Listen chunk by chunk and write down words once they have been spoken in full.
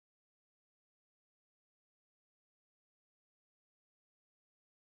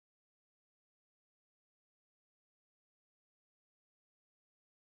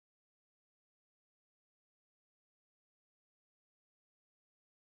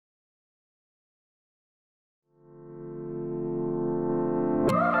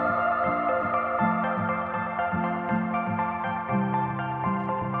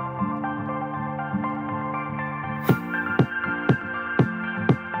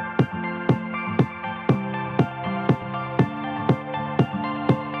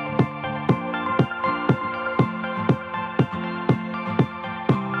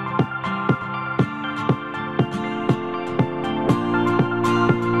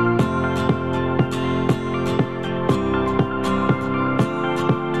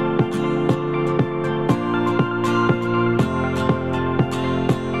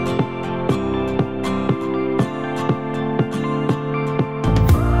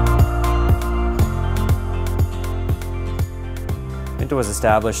Minto was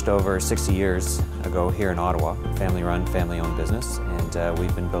established over 60 years ago here in Ottawa, family-run, family-owned business, and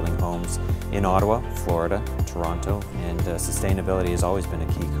we've been building homes in Ottawa, Florida, Toronto, and sustainability has always been a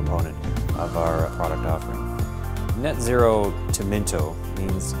key component of our product offering. Net zero to Minto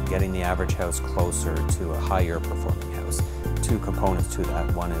means getting the average house closer to a higher performing house. Two components to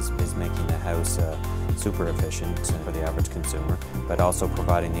that. One is making the house super efficient for the average consumer, but also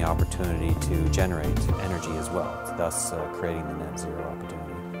providing the opportunity to generate energy as well, thus creating the net zero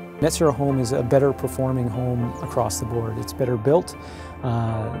opportunity. Net zero home is a better performing home across the board. It's better built.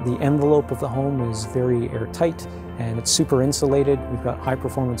 The envelope of the home is very airtight and it's super insulated. We've got high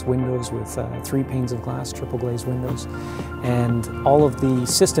performance windows with 3 panes of glass, triple glazed windows. And all of the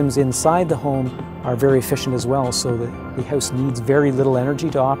systems inside the home are very efficient as well, so that the house needs very little energy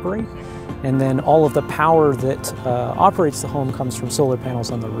to operate. And then all of the power that operates the home comes from solar panels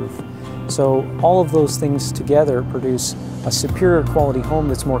on the roof. So all of those things together produce a superior quality home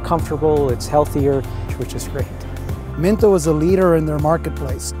that's more comfortable, it's healthier, which is great. Minto is a leader in their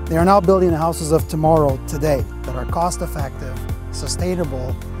marketplace. They are now building the houses of tomorrow, today, that are cost-effective,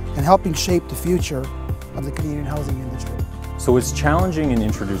 sustainable, and helping shape the future of the Canadian housing industry. So what's challenging in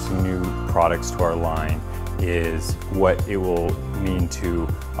introducing new products to our line is what it will mean to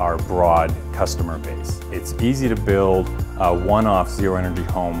our broad customer base. It's easy to build a one-off zero-energy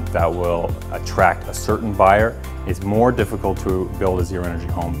home that will attract a certain buyer. It's more difficult to build a zero-energy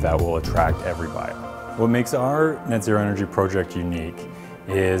home that will attract every buyer. What makes our net zero energy project unique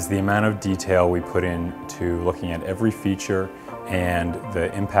is the amount of detail we put into looking at every feature and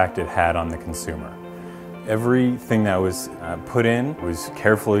the impact it had on the consumer. Everything that was put in was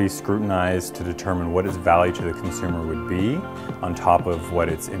carefully scrutinized to determine what its value to the consumer would be on top of what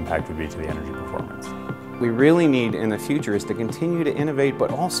its impact would be to the energy performance. We really need in the future is to continue to innovate,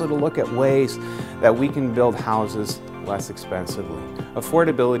 but also to look at ways that we can build houses less expensively.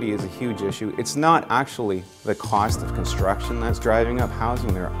 Affordability is a huge issue. It's not actually the cost of construction that's driving up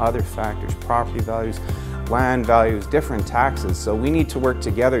housing. There are other factors, property values, land values, different taxes. So we need to work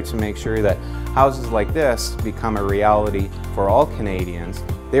together to make sure that houses like this become a reality for all Canadians.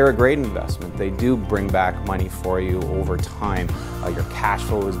 They're a great investment. They do bring back money for you over time. Your cash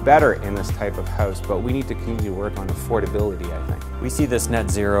flow is better in this type of house, but we need to continue to work on affordability, I think. We see this net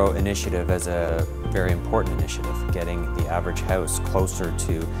zero initiative as a very important initiative, getting the average house closer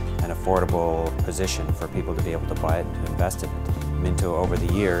to an affordable position for people to be able to buy it and invest in it. Minto over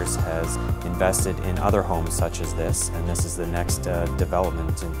the years has invested in other homes such as this, and this is the next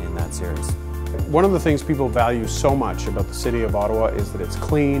development in that series. One of the things people value so much about the City of Ottawa is that it's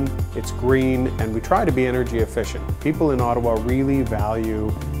clean, it's green, and we try to be energy efficient. People in Ottawa really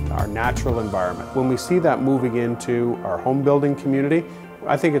value our natural environment. When we see that moving into our home building community,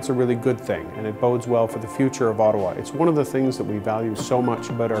 I think it's a really good thing, and it bodes well for the future of Ottawa. It's one of the things that we value so much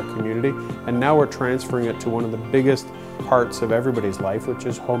about our community, and now we're transferring it to one of the biggest parts of everybody's life, which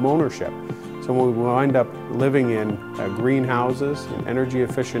is home ownership. So when we wind up living in greenhouses, in energy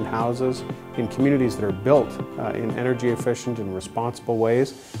efficient houses, in communities that are built in energy efficient and responsible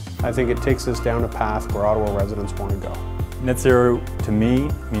ways, I think it takes us down a path where Ottawa residents want to go. Net zero to me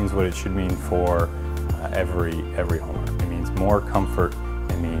means what it should mean for every homeowner. It means more comfort,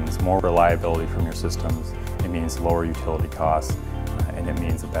 it means more reliability from your systems, it means lower utility costs, and it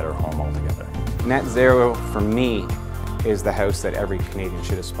means a better home altogether. Net zero for me is the house that every Canadian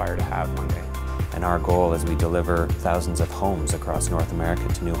should aspire to have one day. And our goal as we deliver thousands of homes across North America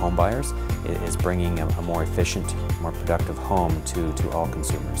to new home buyers is bringing a more efficient, more productive home to all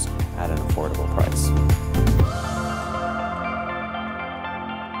consumers at an affordable price.